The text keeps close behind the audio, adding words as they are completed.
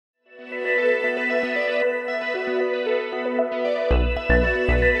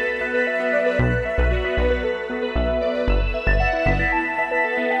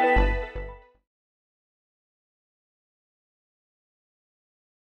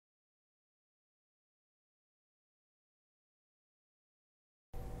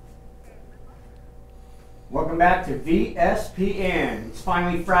Welcome back to Vspn. It's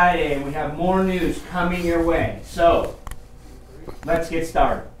finally Friday and we have more news coming your way. So, let's get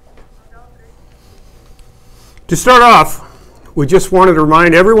started. To start off, we just wanted to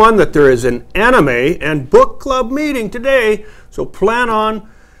remind everyone that there is an anime and book club meeting today, so plan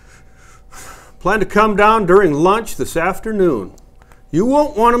to come down during lunch this afternoon. You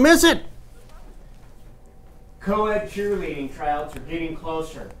won't want to miss it. Co-ed cheerleading tryouts are getting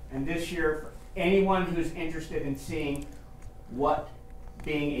closer, and this year, for anyone who's interested in seeing what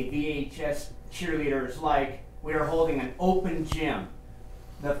being a VHS cheerleader is like, we are holding an open gym.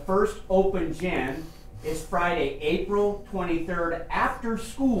 The first open gym is Friday, April 23rd, after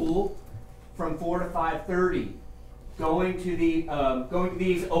school from 4 to 5:30. Going to these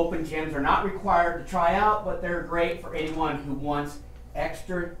open gyms are not required to try out, but they're great for anyone who wants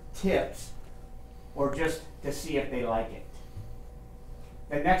extra tips or just to see if they like it.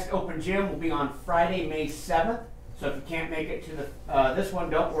 The next open gym will be on Friday, May 7th. So if you can't make it to this one,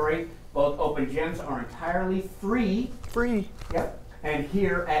 don't worry. Both open gyms are entirely free. Free. Yep. And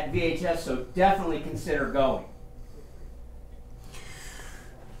here at VHS, so definitely consider going.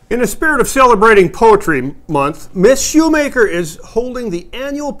 In the spirit of celebrating Poetry Month, Miss Shoemaker is holding the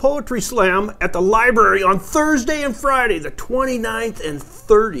annual Poetry Slam at the library on Thursday and Friday, the 29th and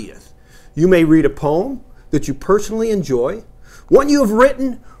 30th. You may read a poem that you personally enjoy, one you have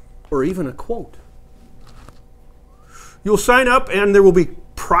written, or even a quote. You'll sign up and there will be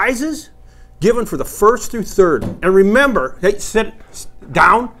prizes given for the first through third. And remember, hey, sit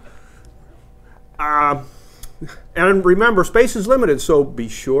down. And remember, space is limited, so be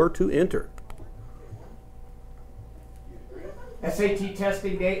sure to enter. SAT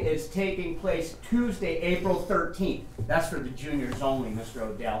testing day is taking place Tuesday, April 13th. That's for the juniors only, Mr.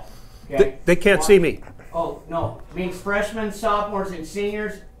 Odell. Okay? They can't see me. Oh, no. It means freshmen, sophomores, and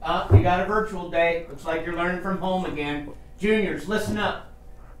seniors. You got a virtual day. Looks like you're learning from home again. Juniors, listen up.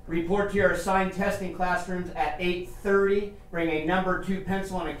 Report to your assigned testing classrooms at 8:30. Bring a number 2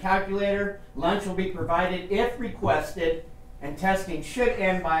 pencil and a calculator. Lunch will be provided if requested, and testing should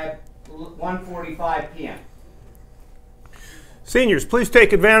end by 1:45 p.m. Seniors, please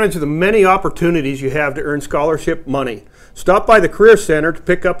take advantage of the many opportunities you have to earn scholarship money. Stop by the Career Center to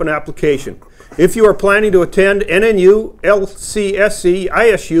pick up an application. If you are planning to attend NNU, LCSC,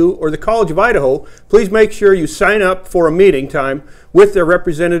 ISU, or the College of Idaho, please make sure you sign up for a meeting time with their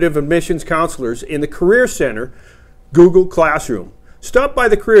representative admissions counselors in the Career Center Google Classroom. Stop by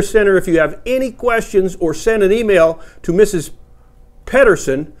the Career Center if you have any questions, or send an email to Mrs.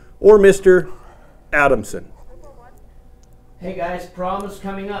 Pedersen or Mr. Adamson. Hey guys, prom is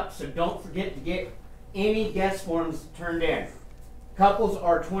coming up, so don't forget to get any guest forms turned in. Couples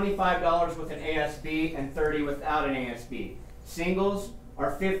are $25 with an ASB and $30 without an ASB. Singles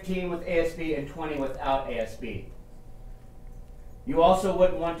are $15 with ASB and $20 without ASB. You also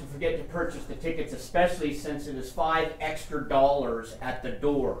wouldn't want to forget to purchase the tickets, especially since it is $5 extra at the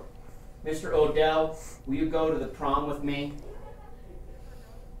door. Mr. Odell, will you go to the prom with me?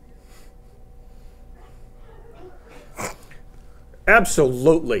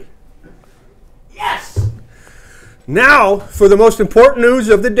 Absolutely. Yes! Now, for the most important news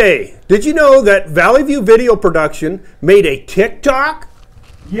of the day. Did you know that Valley View Video Production made a TikTok?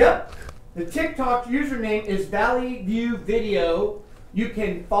 Yep. The TikTok username is Valley View Video. You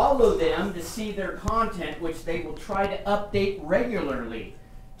can follow them to see their content, which they will try to update regularly.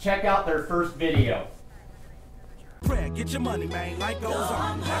 Check out their first video. Get your money, man. Life goes on.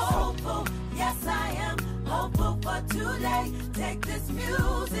 I'm hopeful, yes I am hopeful for today. Take this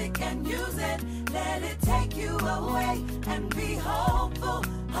music and use it. Let it take you away and be hopeful,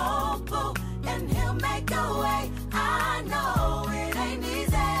 hopeful, and he'll make a way. I know it ain't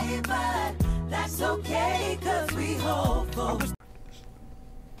easy, but that's okay, 'cause we hopeful.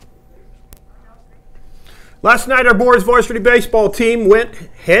 Last night, our boys varsity baseball team went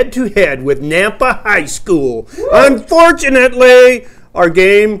head-to-head with Nampa High School. Woo! Unfortunately, our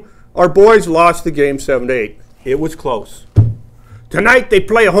boys lost the game 7-8. It was close. Tonight, they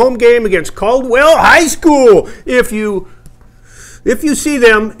play a home game against Caldwell High School. If you see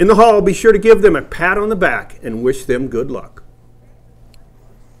them in the hall, be sure to give them a pat on the back and wish them good luck.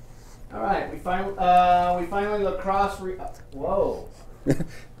 All right, we finally lacrosse.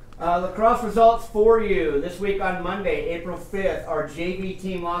 Lacrosse results for you. This week on Monday, April 5th, our JV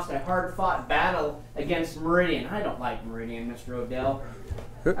team lost a hard-fought battle against Meridian. I don't like Meridian, Mr. Odell.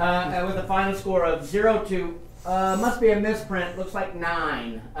 With a final score of 0-2. Must be a misprint. Looks like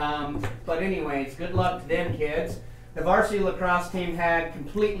 9. But anyways, good luck to them kids. The varsity lacrosse team had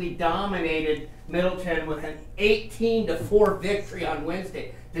completely dominated Middleton with an 18-4 victory on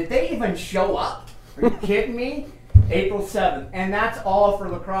Wednesday. Did they even show up? Are you kidding me? April 7th. And that's all for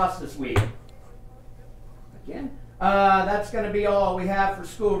lacrosse this week. Again, that's going to be all we have for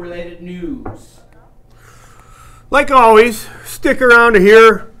school-related news. Like always, stick around to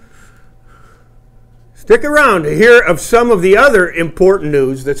hear of some of the other important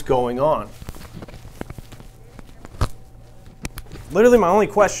news that's going on. Literally, my only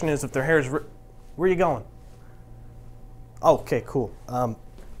question is if their hair is... Where are you going? Oh, okay, cool. I'll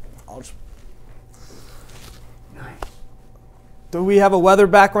just... Nice. Do we have a weather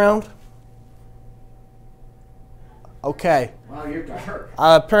background? Okay. Wow, you're dark.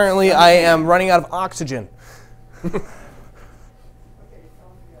 Apparently, I am running out of oxygen.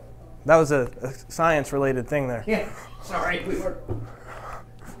 That was a science-related thing there. Yeah, sorry, we were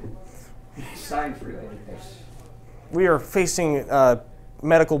science-related. We are facing a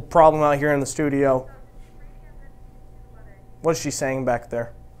medical problem out here in the studio. What's she saying back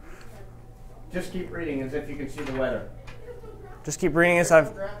there? Just keep reading as if you can see the weather. Just keep reading as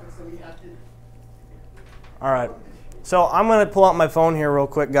I've... All right. So I'm going to pull out my phone here real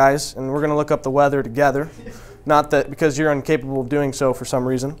quick, guys, and we're going to look up the weather together. Not that because you're incapable of doing so for some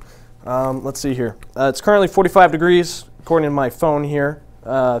reason. Let's see here. It's currently 45 degrees according to my phone here.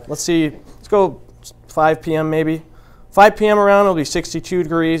 Let's see. Let's go 5 p.m. maybe. 5 p.m. around, it'll be 62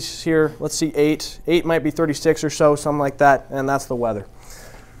 degrees here. Let's see, 8. 8 might be 36 or so, something like that, and that's the weather.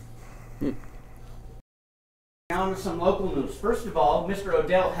 Now to some local news. First of all, Mr.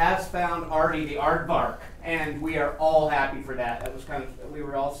 Odell has found Artie the aardvark, and we are all happy for that. That was we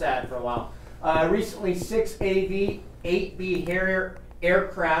were all sad for a while. Recently, 6 AV, 8B Harrier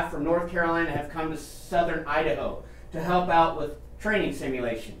aircraft from North Carolina have come to southern Idaho to help out with training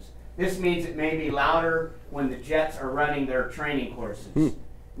simulations. This means it may be louder when the jets are running their training courses.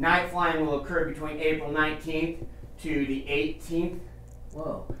 Night flying will occur between April 19th to the 18th.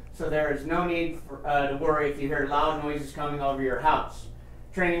 Whoa. So there is no need to worry if you hear loud noises coming over your house.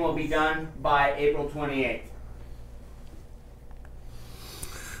 Training will be done by April 28th.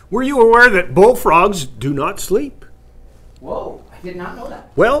 Were you aware that bullfrogs do not sleep? Whoa, I did not know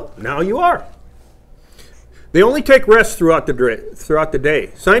that. Well, now you are. They only take rest throughout the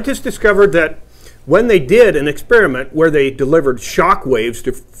day. Scientists discovered that when they did an experiment where they delivered shock waves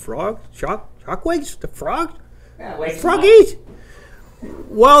to frogs, shock waves to frogs? Yeah, wake Froggies?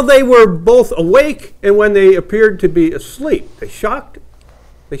 While they were both awake and when they appeared to be asleep. They shocked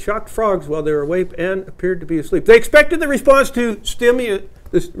frogs while they were awake and appeared to be asleep. They expected the response to stimuli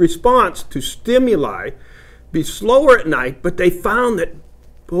be slower at night, but they found that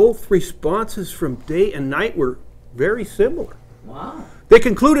both responses from day and night were very similar. Wow. They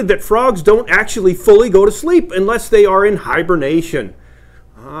concluded that frogs don't actually fully go to sleep unless they are in hibernation.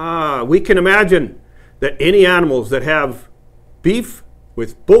 We can imagine that any animals that have beef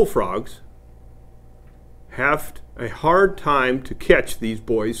with bullfrogs have a hard time to catch these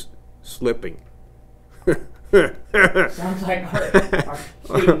boys slipping. Sounds like our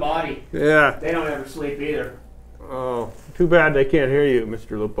sleeping body. Yeah. They don't ever sleep either. Oh, too bad they can't hear you,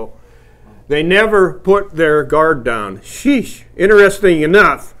 Mr. Lupo. They never put their guard down. Sheesh. Interesting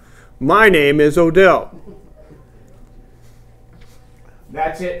enough, my name is Odell.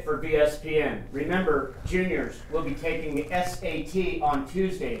 That's it for Vspn. Remember, juniors will be taking the SAT on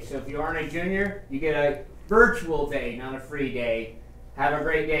Tuesday. So if you aren't a junior, you get a virtual day, not a free day. Have a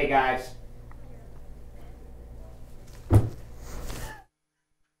great day, guys.